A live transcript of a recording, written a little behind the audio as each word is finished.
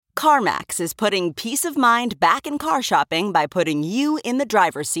CarMax is putting peace of mind back in car shopping by putting you in the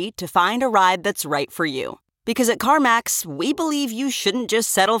driver's seat to find a ride that's right for you. Because at CarMax, we believe you shouldn't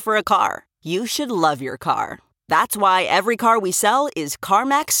just settle for a car. You should love your car. That's why every car we sell is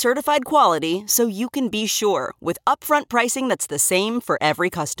CarMax certified quality, so you can be sure with upfront pricing that's the same for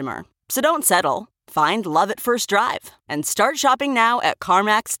every customer. So don't settle. Find love at first drive and start shopping now at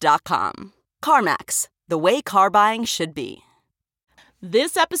CarMax.com. CarMax, the way car buying should be.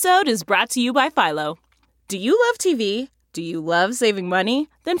 This episode is brought to you by Philo. Do you love TV? Do you love saving money?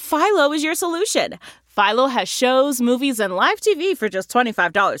 Then Philo is your solution. Philo has shows, movies, and live TV for just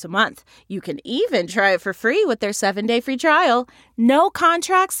 $25 a month. You can even try it for free with their 7-day free trial. No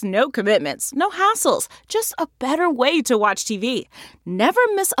contracts, no commitments, no hassles. Just a better way to watch TV. Never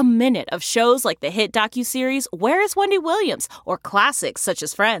miss a minute of shows like the hit docuseries Where is Wendy Williams? Or classics such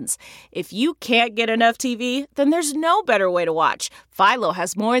as Friends. If you can't get enough TV, then there's no better way to watch. Philo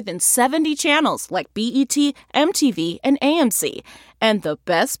has more than 70 channels like BET, MTV, and AMC. And the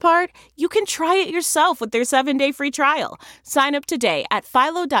best part? You can try it yourself with their 7-day free trial. Sign up today at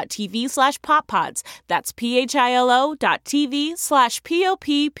philo.tv/poppods. That's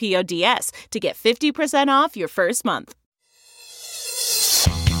philo.tv/POPPODS to get 50% off your first month.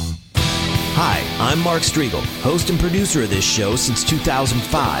 Hi, I'm Mark Striegel, host and producer of this show since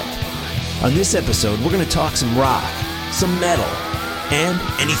 2005. On this episode, we're going to talk some rock, some metal, and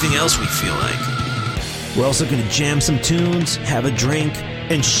anything else we feel like. We're also going to jam some tunes, have a drink,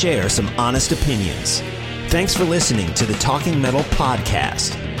 and share some honest opinions. Thanks for listening to the Talking Metal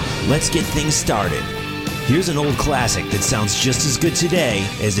Podcast. Let's get things started. Here's an old classic that sounds just as good today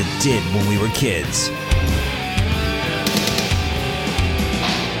as it did when we were kids.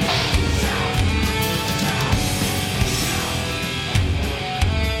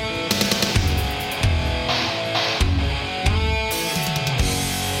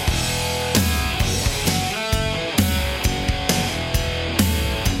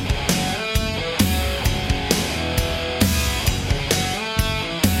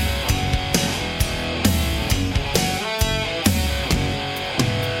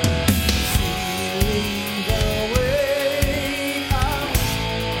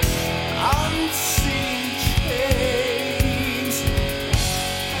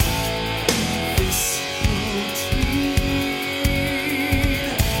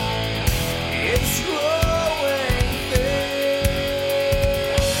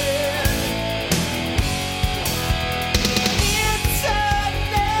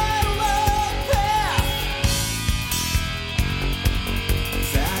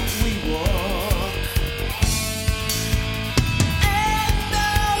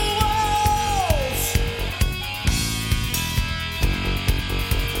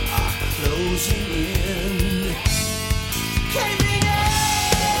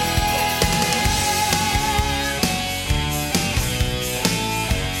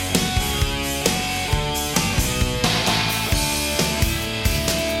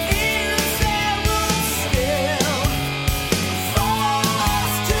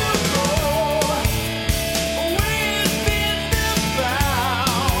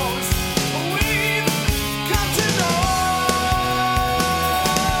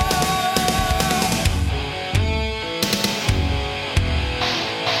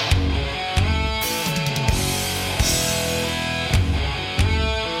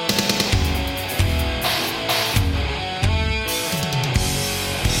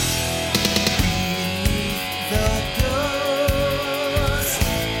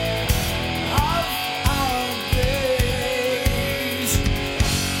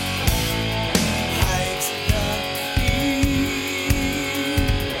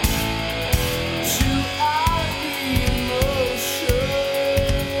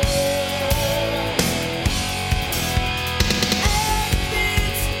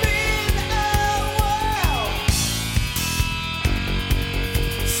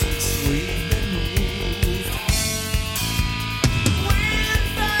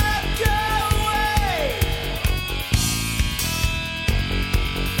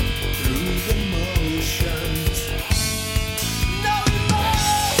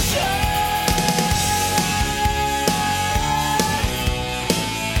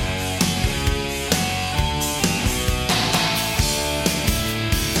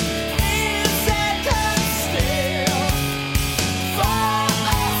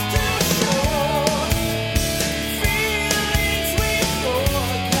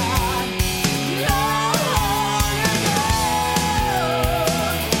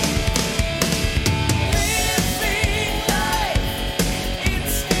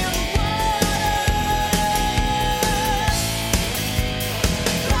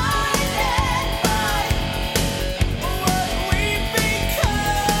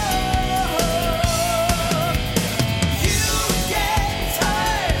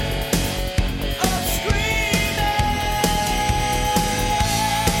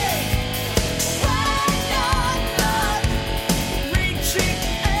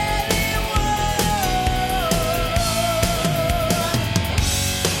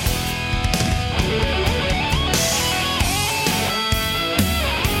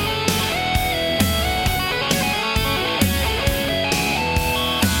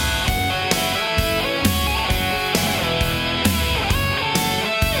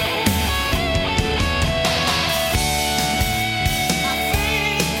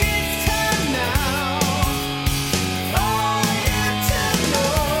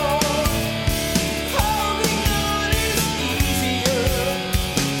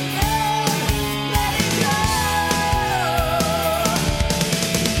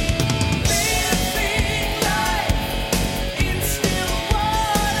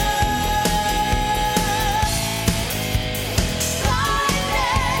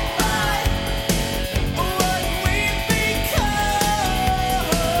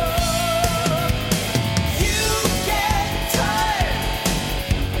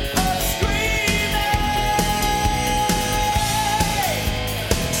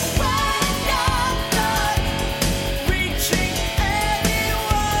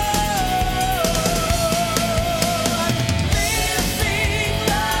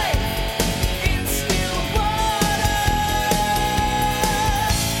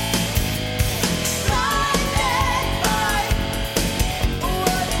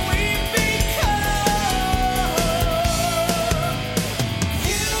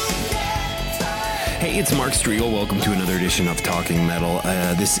 it's Mark Strigl. Welcome to another edition of Talking Metal.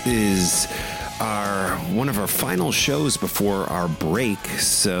 This is one of our final shows before our break.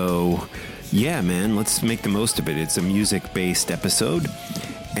 So, yeah, man, let's make the most of it. It's a music-based episode,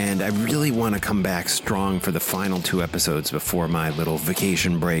 and I really want to come back strong for the final 2 episodes before my little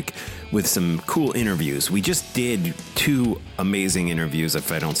vacation break with some cool interviews. We just did 2 amazing interviews,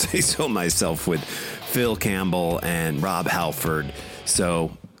 if I don't say so myself, with Phil Campbell and Rob Halford.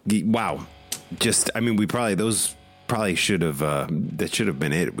 So, wow. Those probably should have, that should have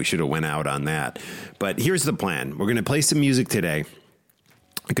been it. We should have went out on that. But here's the plan. We're going to play some music today.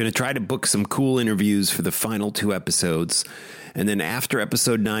 I'm going to try to book some cool interviews for the final 2 episodes. And then after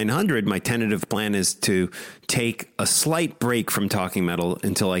episode 900, my tentative plan is to take a slight break from Talking Metal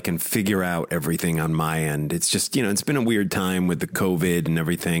until I can figure out everything on my end. It's just, it's been a weird time with the COVID and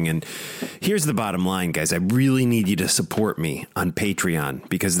everything. And here's the bottom line, guys. I really need you to support me on Patreon,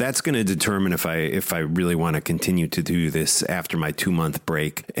 because that's going to determine if I really want to continue to do this after my 2-month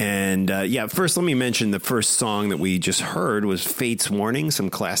break. And first let me mention the first song that we just heard was Fates Warning, some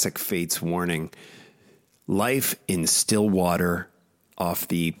classic Fates Warning. Life in Stillwater off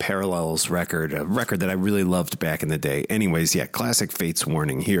the Parallels record, a record that I really loved back in the day. Anyways, classic Fates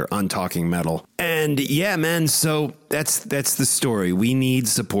Warning here on Talking Metal. And yeah, man, so that's the story. We need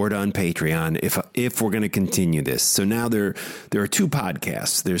support on Patreon if we're going to continue this. So now there are 2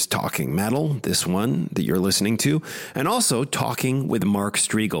 podcasts. There's Talking Metal, this one that you're listening to, and also Talking with Mark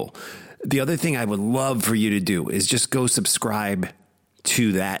Strigl. The other thing I would love for you to do is just go subscribe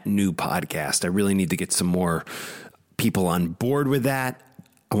to that new podcast. I really need to get some more people on board with that.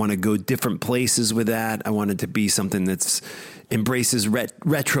 I want to go different places with that. I want it to be something that's embraces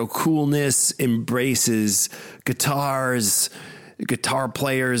retro coolness, embraces guitars, guitar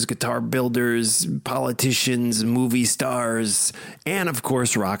players, guitar builders, politicians, movie stars, and of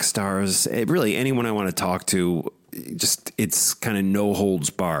course rock stars. Really anyone I want to talk to. Just, it's kind of no holds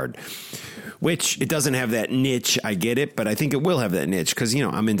barred. Which, it doesn't have that niche, I get it, but I think it will have that niche because,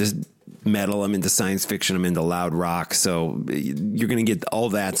 I'm into metal, I'm into science fiction, I'm into loud rock, so you're going to get all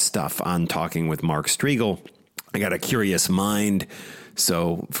that stuff on Talking with Mark Strigl. I got a curious mind,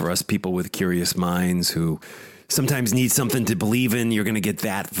 so for us people with curious minds who sometimes need something to believe in, you're going to get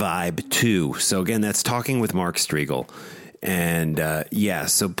that vibe too. So again, that's Talking with Mark Strigl. And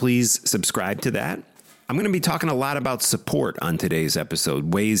so please subscribe to that. I'm going to be talking a lot about support on today's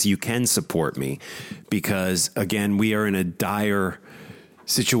episode, ways you can support me, because, again, we are in a dire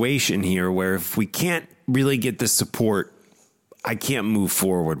situation here where if we can't really get the support, I can't move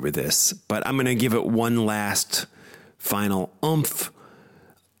forward with this. But I'm going to give it one last final oomph.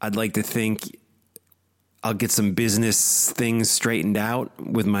 I'd like to think I'll get some business things straightened out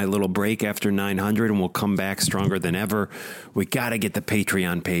with my little break after 900, and we'll come back stronger than ever. We got to get the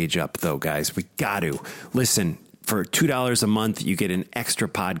Patreon page up, though, guys. We got to. Listen, for $2 a month, you get an extra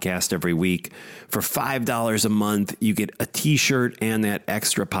podcast every week. For $5 a month, you get a T-shirt and that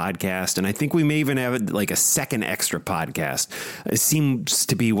extra podcast. And I think we may even have like a second extra podcast. It seems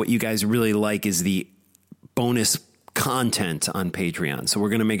to be what you guys really like is the bonus content on Patreon. So we're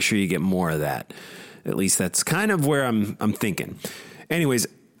going to make sure you get more of that. At least that's kind of where I'm thinking. Anyways,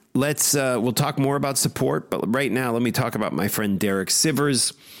 we'll talk more about support, but right now let me talk about my friend Derek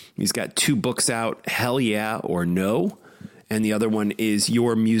Sivers. He's got 2 books out, Hell Yeah or No, and the other one is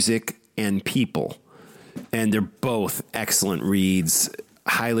Your Music and People. And they're both excellent reads.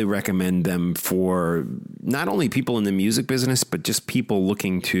 Highly recommend them for not only people in the music business, but just people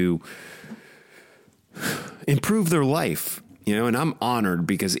looking to improve their life. And I'm honored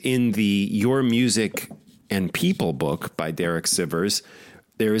because in the Your Music and People book by Derek Sivers,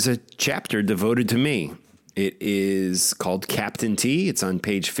 there is a chapter devoted to me. It is called Captain T. It's on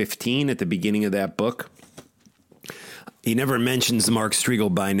page 15 at the beginning of that book. He never mentions Mark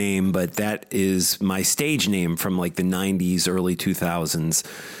Strigl by name, but that is my stage name from like the 90s, early 2000s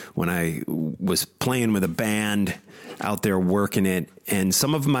when I was playing with a band out there working it. And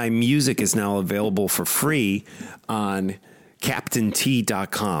some of my music is now available for free on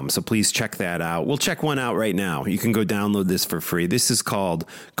CaptainT.com. So please check that out. We'll check one out right now. You can go download this for free. This is called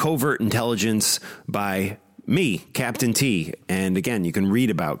Covert Intelligence by me, Captain T. And again, you can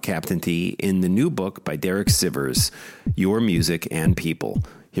read about Captain T in the new book by Derek Sivers, Your Music and People.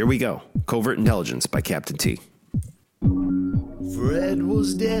 Here we go. Covert Intelligence by Captain T. Fred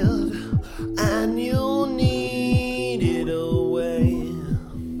was dead and you needed a way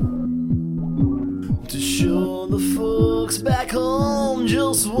to show the folks back home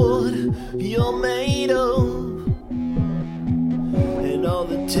just what you're made of, and all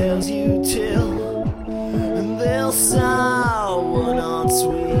the tales you tell, and they'll sour, not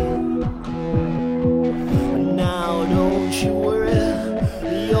sweet.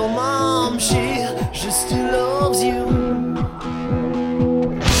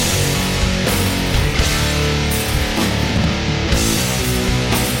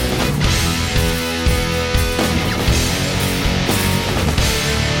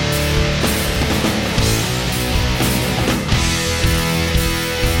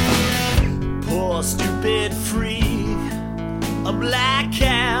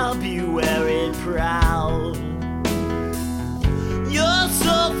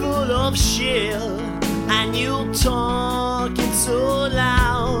 scared, and you talk it so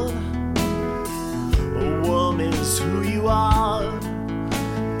loud. A woman's who you are,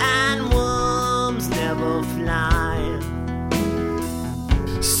 and worms never fly.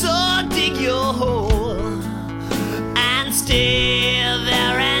 So dig your hole and stay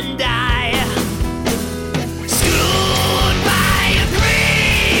there and die. Screwed by your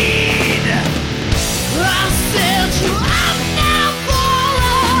greed, I'll set you up now for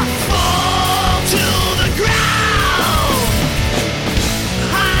a fall to the ground.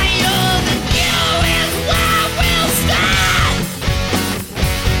 Higher than you is where we'll stand.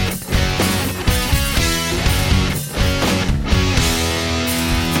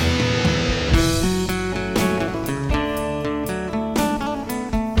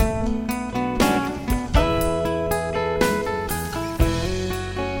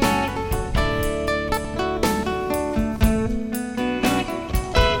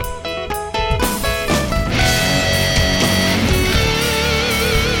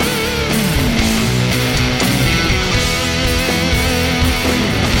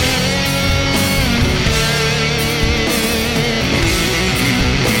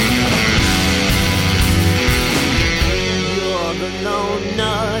 You're the lone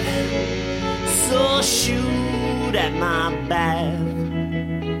nut, so shoot at my back.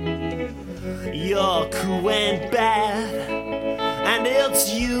 You're cool and bad, and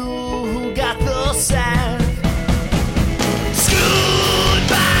it's you who got the sack. Screwed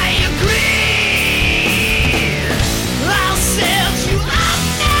by your greed, I'll set you up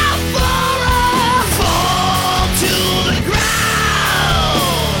now for a fall to the ground.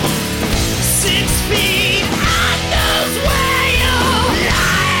 6 feet under's where you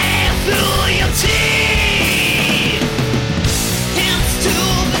lie through your teeth. Hints to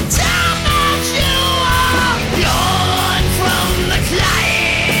the time that you are gone from the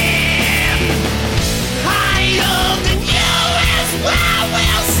climb. Higher than you is where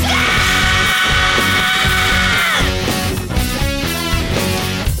we'll stand.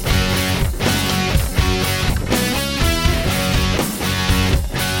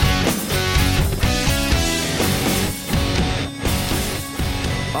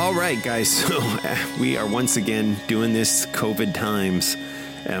 All right, guys. So we are once again doing this COVID times.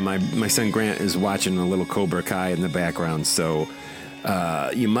 And my son Grant is watching a little Cobra Kai in the background. So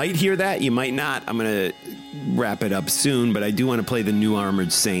you might hear that. You might not. I'm going to wrap it up soon. But I do want to play the new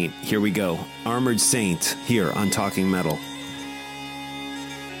Armored Saint. Here we go. Armored Saint here on Talking Metal.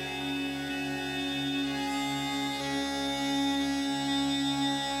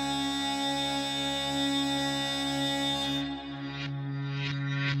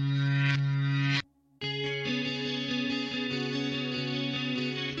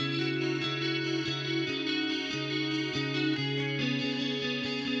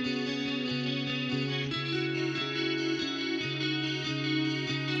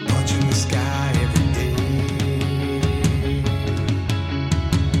 Punching the sky every day.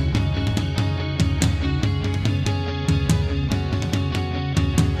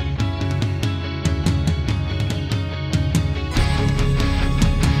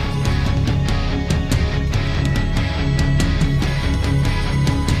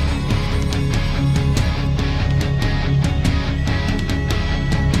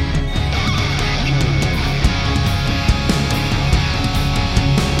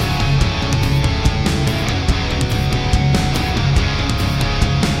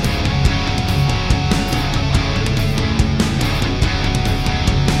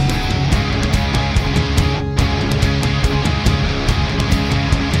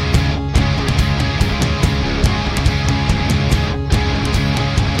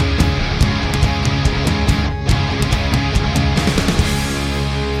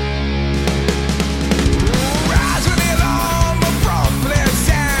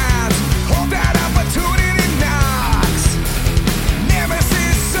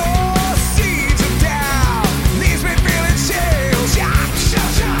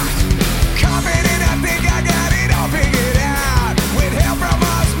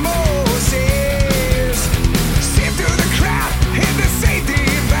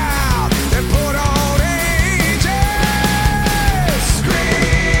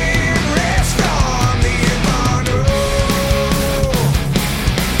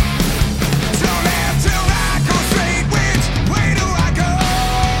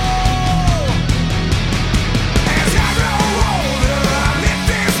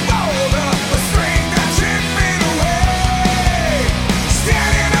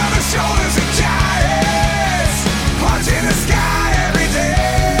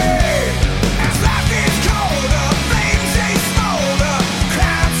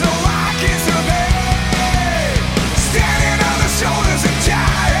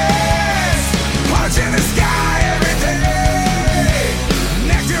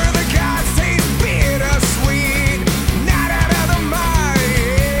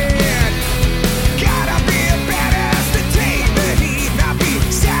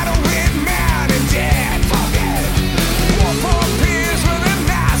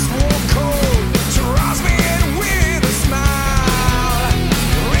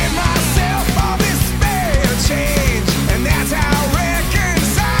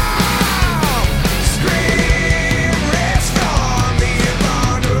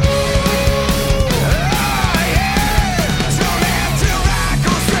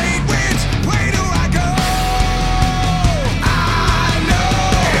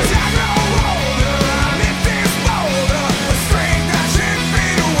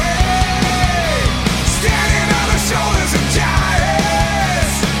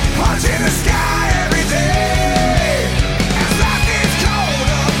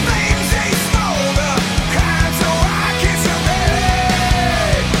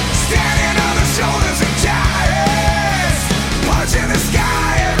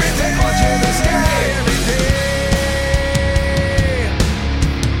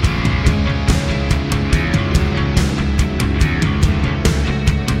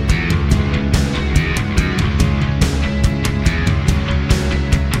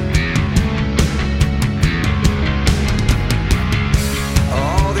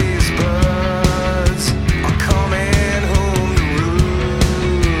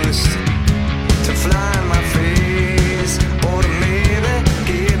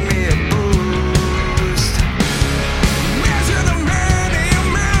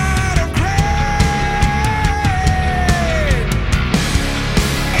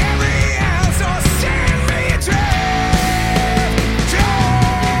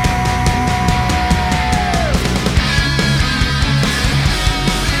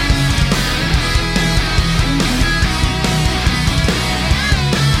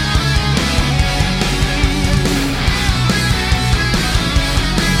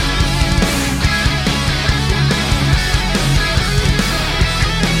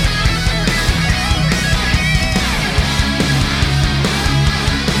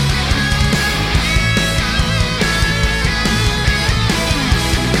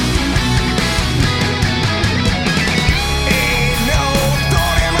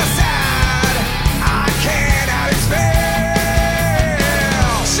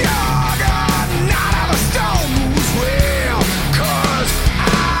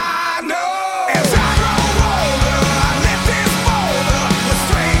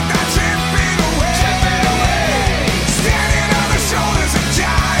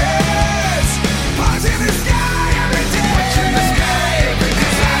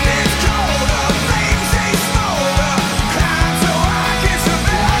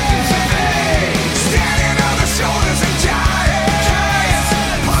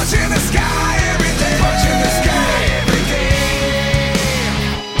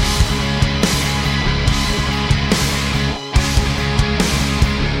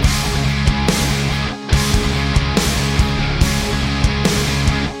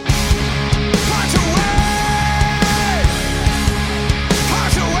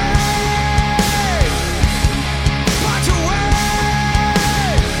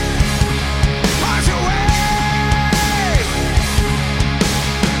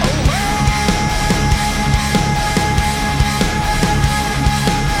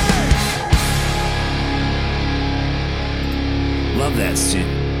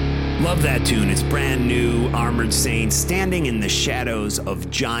 Love that tune. It's brand new. Armored Saint, Standing in the Shadows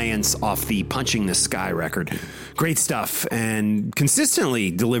of Giants, off the Punching the Sky record. Great stuff, and consistently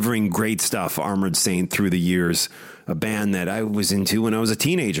delivering great stuff, Armored Saint, through the years. A band that I was into when I was a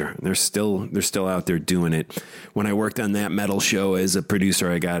teenager. They're still out there doing it. When I worked on That Metal Show as a producer,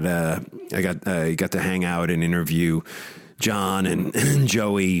 I got to hang out and interview John and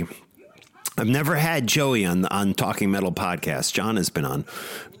Joey. I've never had Joey on Talking Metal podcast. John has been on.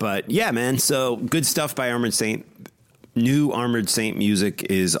 But yeah, man, so good stuff by Armored Saint. New Armored Saint music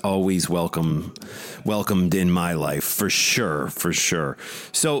is always welcomed in my life, for sure.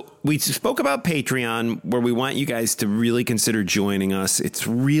 So we spoke about Patreon, where we want you guys to really consider joining us. It's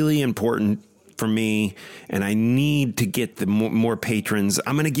really important for me, and I need to get the more patrons.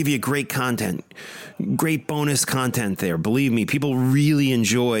 I'm going to give you great content, great bonus content there. Believe me, people really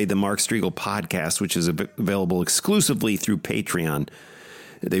enjoy the Mark Strigl podcast, which is available exclusively through Patreon.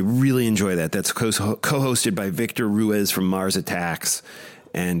 They really enjoy that. That's co-hosted by Victor Ruiz from Mars Attacks,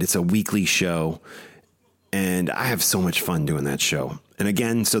 and it's a weekly show. And I have so much fun doing that show. And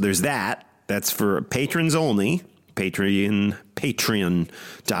again, so there's that. That's for patrons only. Patreon.com.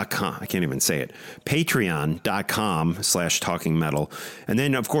 I can't even say it. Patreon.com/Talking Metal. And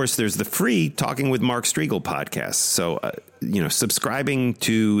then, of course, there's the free Talking with Mark Strigl podcast. So, subscribing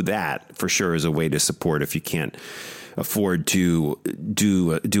to that for sure is a way to support if you can't afford to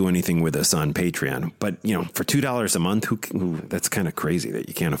do anything with us on Patreon. But, for $2 a month, that's kind of crazy that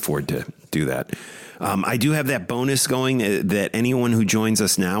you can't afford to do that. I do have that bonus going that anyone who joins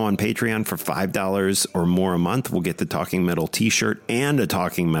us now on Patreon for $5 or more a month will get the Talking Metal t-shirt and a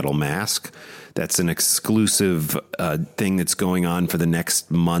Talking Metal mask. That's an exclusive thing that's going on for the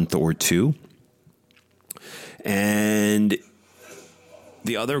next month or two. And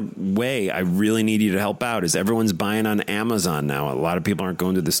the other way I really need you to help out is everyone's buying on Amazon now. A lot of people aren't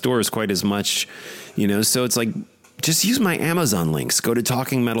going to the stores quite as much, so it's like, just use my Amazon links. Go to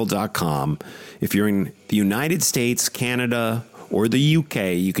talkingmetal.com. If you're in the United States, Canada, or the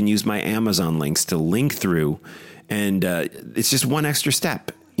UK, you can use my Amazon links to link through. And it's just one extra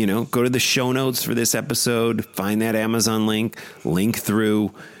step. Go to the show notes for this episode, find that Amazon link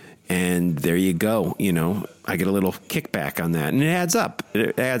through, and there you go. I get a little kickback on that. And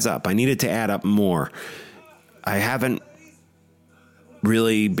it adds up. I need it to add up more. I haven't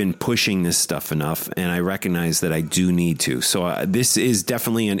really been pushing this stuff enough, and I recognize that I do need to. So this is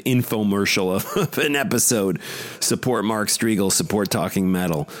definitely an infomercial of an episode. Support Mark Strigl, support Talking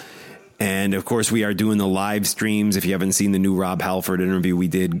Metal. And of course, we are doing the live streams. If you haven't seen the new Rob Halford interview we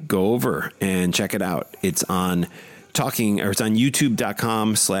did, go over and check it out. It's on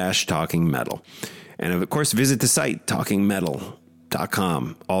youtube.com/Talking Metal. And of course, visit the site, talkingmetal.com.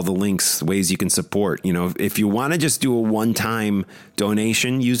 All the links, ways you can support. If you want to just do a one-time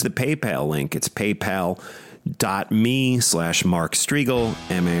donation, use the PayPal link. It's paypal.me/Mark Strigl,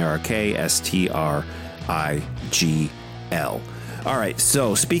 MarkStrigl. All right,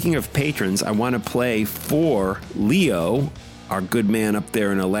 so speaking of patrons, I want to play for Leo, our good man up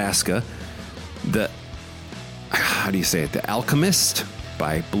there in Alaska, how do you say it? The Alchemist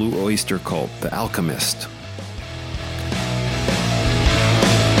by Blue Oyster Cult. The Alchemist.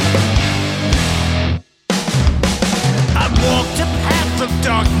 Walked a path of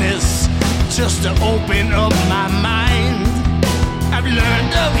darkness just to open up my mind. I've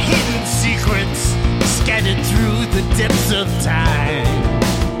learned of hidden secrets scattered through the depths of time.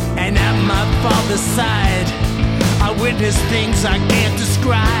 And at my father's side, I witnessed things I can't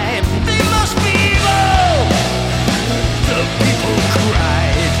describe. They must be evil! The people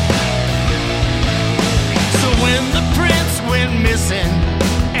cried. So when the prince went missing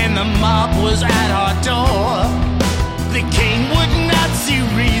and the mob was at our door, the king would not see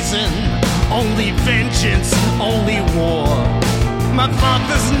reason, only vengeance, only war. My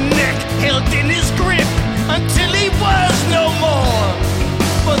father's neck held in his grip until he was no more.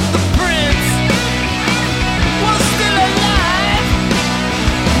 But the prince was still alive,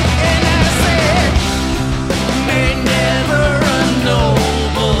 and I said, may never a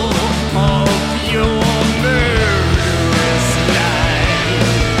noble of your murderous life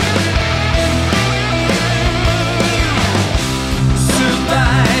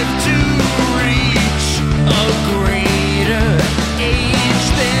survive to reach a greater age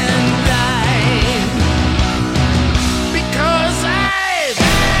than thine.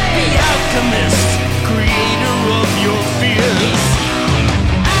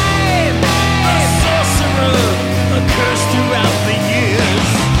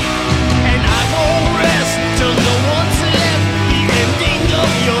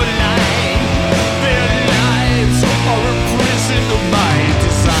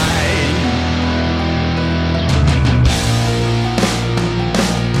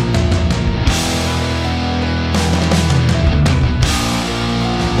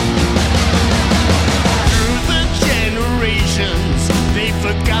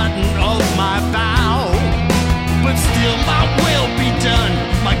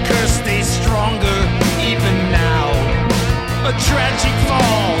 tragic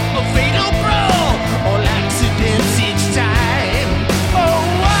fall, a fatal brawl, all accidents each time. Oh,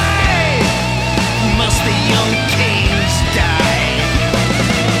 why must the young kings die?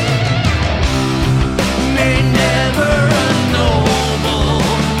 May never a noble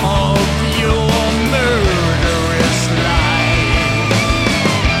of your murderous line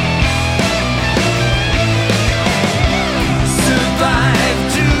survive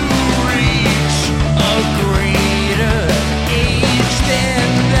to reach a greater age than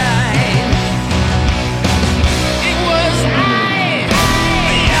thine. It was I,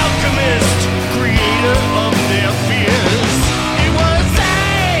 the alchemist, creator of their fears. It was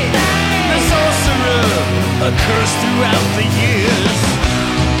I, the sorcerer, a curse throughout the years.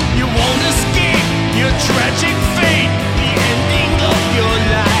 You won't escape your tragic fate, the ending of your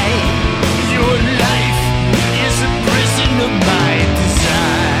life. Your life is a prison of my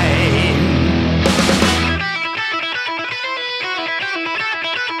design.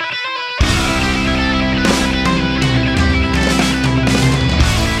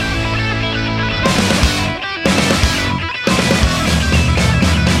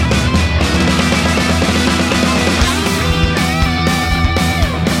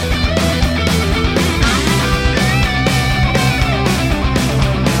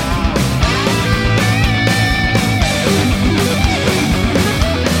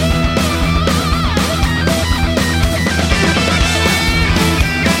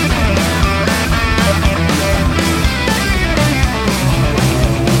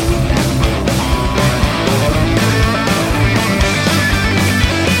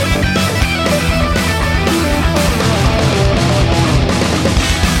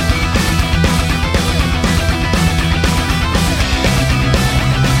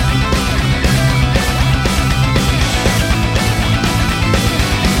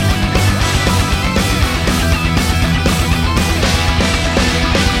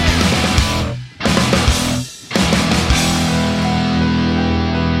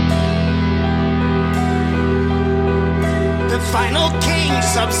 The final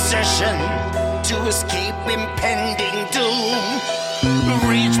king's obsession to escape impending doom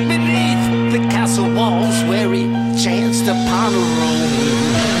reached beneath the castle walls where he chanced upon a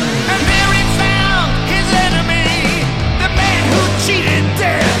room. And there he found his enemy, the man who cheated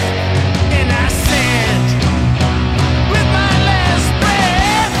death. And I said, with my last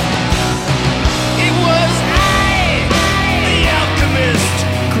breath, it was I, the alchemist,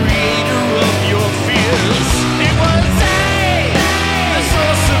 creator of your fears. It was I, the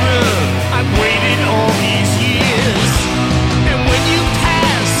sorcerer, I've waited all these years. And when you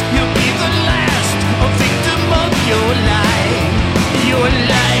pass, you'll be the last, a victim of your life. Your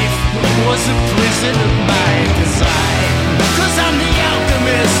life was a prison of my design. 'Cause I'm the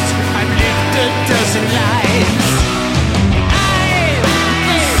alchemist, I've lived a dozen lives. I'm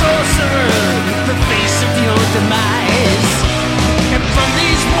the sorcerer, the face of your demise. And from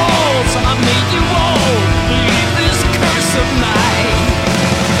these walls I made you all believe this curse of mine.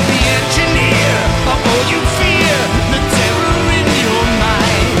 The engineer of all you fear, the terror in your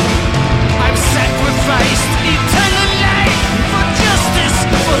mind. I've sacrificed eternal life for justice,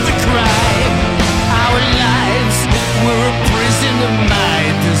 for the crime. Our lives were a prison of my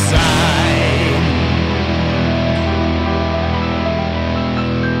design.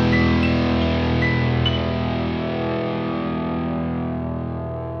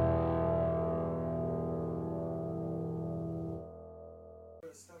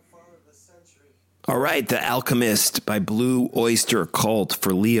 All right, The Alchemist by Blue Oyster Cult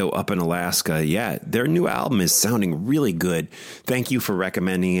for Leo up in Alaska. Yeah, their new album is sounding really good. Thank you for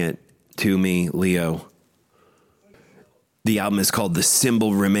recommending it to me, Leo. The album is called The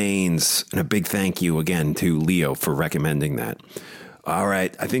Symbol Remains, and a big thank you again to Leo for recommending that. All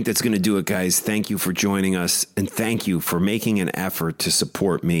right, I think that's going to do it, guys. Thank you for joining us, and thank you for making an effort to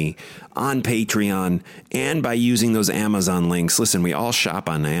support me on Patreon and by using those Amazon links. Listen, we all shop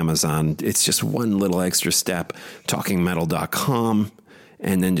on Amazon. It's just one little extra step, talkingmetal.com,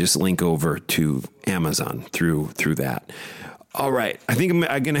 and then just link over to Amazon through that. All right, I think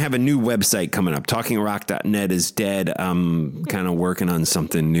I'm going to have a new website coming up. TalkingRock.net is dead. I'm kind of working on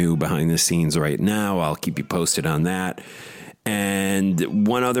something new behind the scenes right now. I'll keep you posted on that. And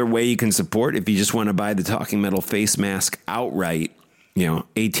one other way you can support, if you just want to buy the Talking Metal face mask outright,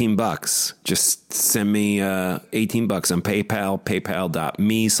 $18. Just send me $18 on PayPal,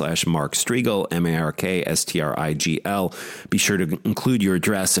 paypal.me/Mark Strigl, MarkStrigl. Be sure to include your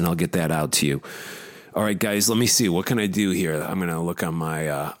address and I'll get that out to you. All right, guys, let me see. What can I do here? I'm going to look on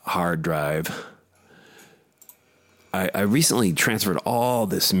my hard drive. I recently transferred all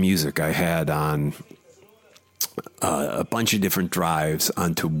this music I had on a bunch of different drives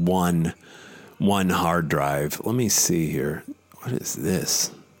onto one hard drive. Let me see here. What is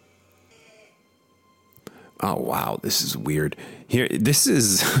this? Oh wow, this is weird. Here, this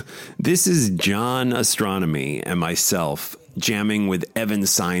is John Astronomy and myself jamming with Evan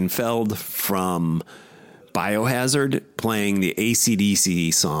Seinfeld from Biohazard, playing the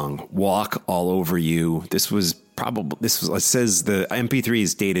AC/DC song "Walk All Over You." It says the MP3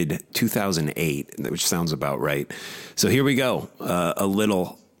 is dated 2008, which sounds about right. So here we go, a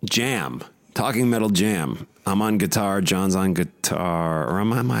little jam, talking metal jam. I'm on guitar, John's on guitar, or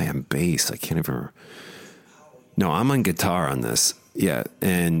am I on bass? I can't even. No, I'm on guitar on this. Yeah,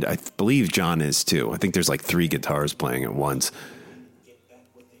 and I believe John is too. I think there's like 3 guitars playing at once.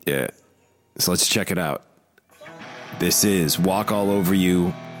 Yeah. So let's check it out. This is Walk All Over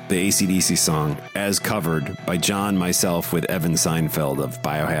You, the AC/DC song, as covered by John, myself, with Evan Seinfeld of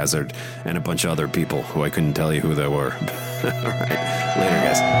Biohazard and a bunch of other people who I couldn't tell you who they were. All right. Later,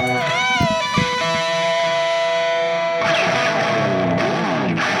 guys.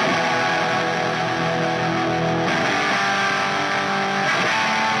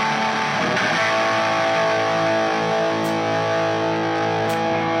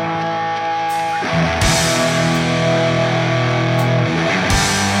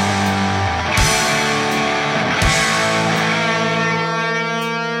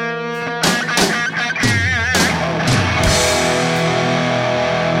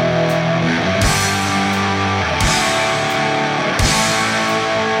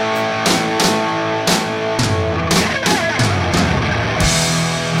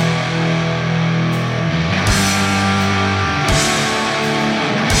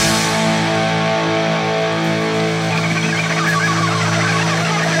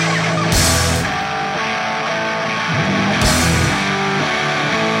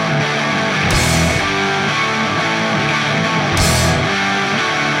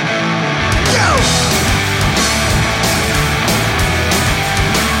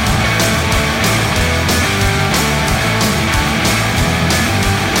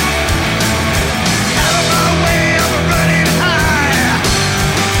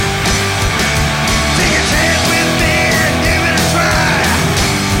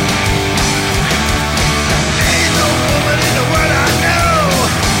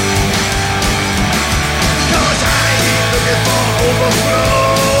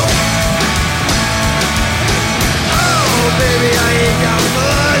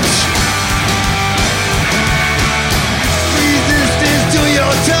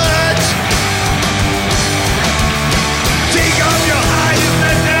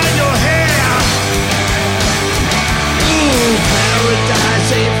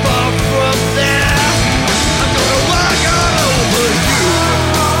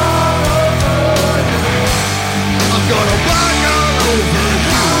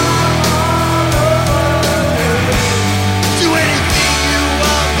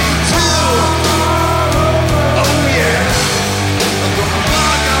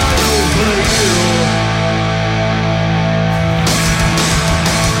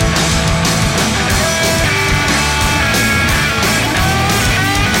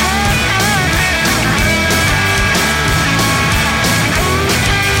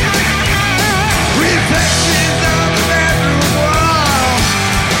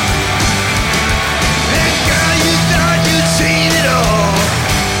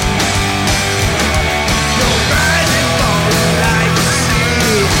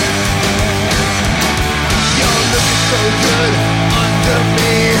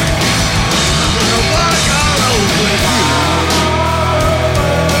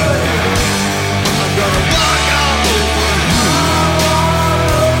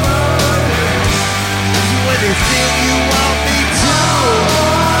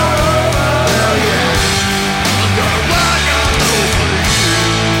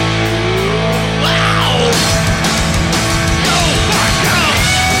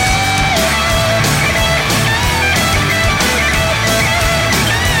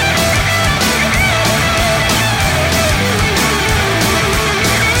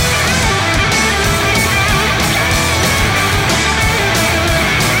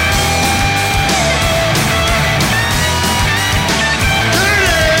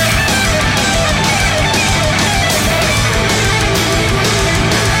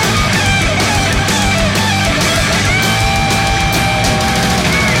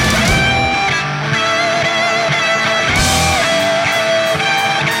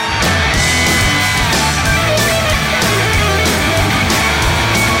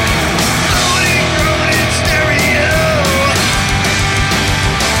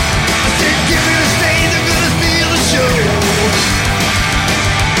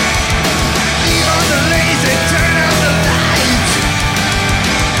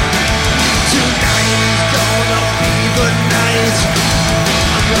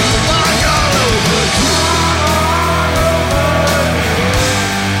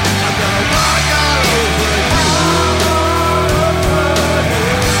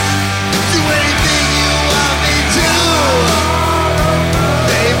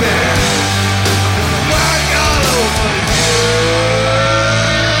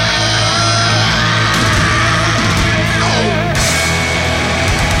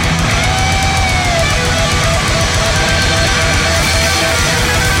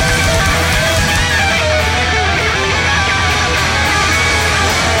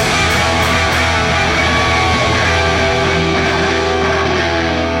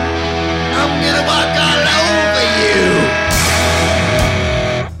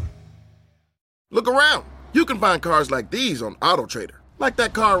 find cars like these on AutoTrader, like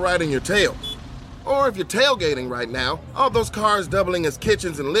that car riding your tail. Or if you're tailgating right now, all those cars doubling as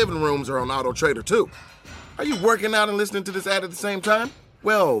kitchens and living rooms are on AutoTrader too. Are you working out and listening to this ad at the same time?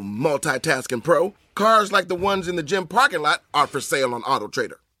 Well, multitasking pro, cars like the ones in the gym parking lot are for sale on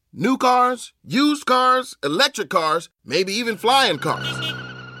AutoTrader. New cars, used cars, electric cars, maybe even flying cars.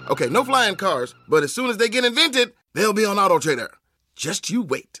 Okay, no flying cars, but as soon as they get invented, they'll be on AutoTrader. Just you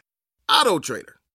wait. AutoTrader.